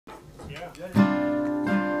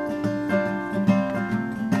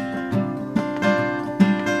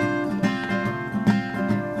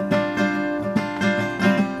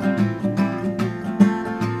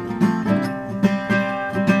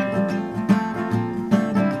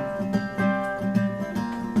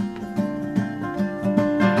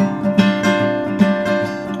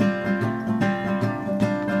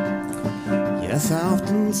Yes, I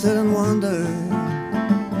often sit and wonder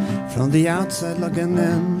from the outside looking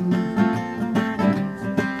in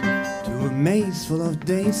to a maze full of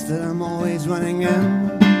days that I'm always running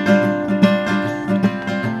in.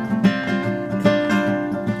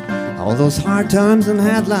 All those hard times and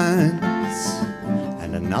headlines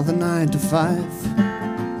and another 9 to 5,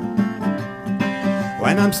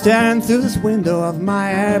 when I'm staring through this window of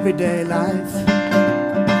my everyday life.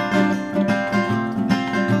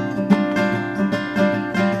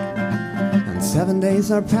 And 7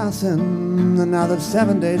 days are passing, another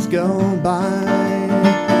 7 days go by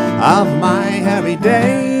of my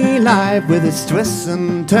everyday life, with its twists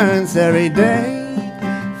and turns every day,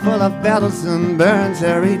 full of battles and burns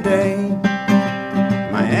every day.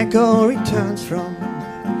 My echo returns from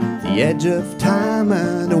the edge of time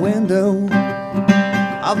and the window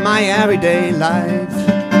of my everyday life.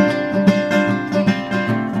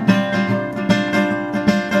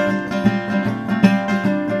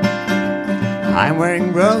 I'm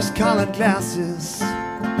wearing rose-colored glasses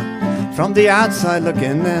from the outside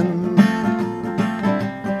looking in,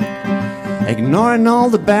 ignoring all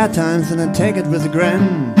the bad times and I take it with a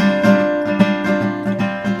grin.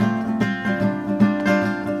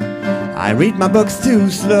 I read my books too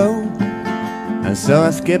slow, and so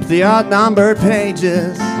I skip the odd-numbered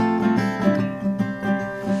pages.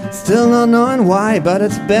 Still not knowing why, but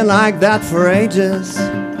it's been like that for ages.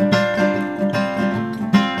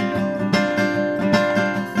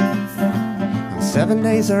 7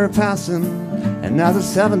 days are passing, another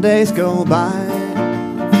 7 days go by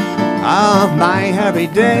of my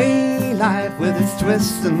everyday life, with its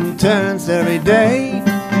twists and turns every day,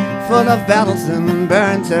 full of battles and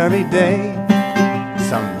burns every day.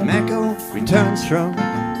 Some echo returns from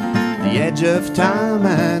the edge of time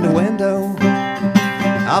and the window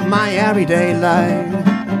of my everyday life.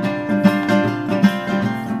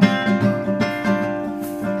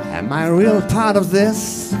 Am I a real part of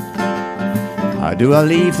this, or do I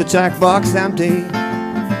leave the checkbox empty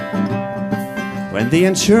when the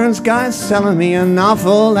insurance guy's selling me an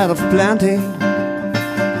awful lot of plenty?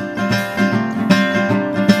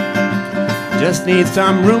 Just need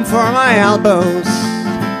some room for my elbows,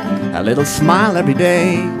 a little smile every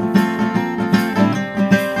day.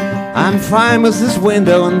 I'm fine with this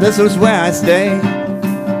window and this is where I stay.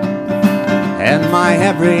 And my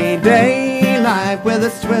everyday life, with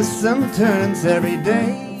its twists and turns every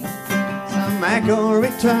day, some echo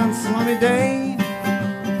returns every day.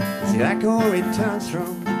 The echo returns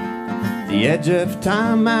from the edge of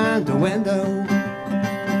time and the window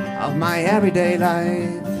of my everyday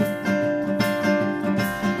life.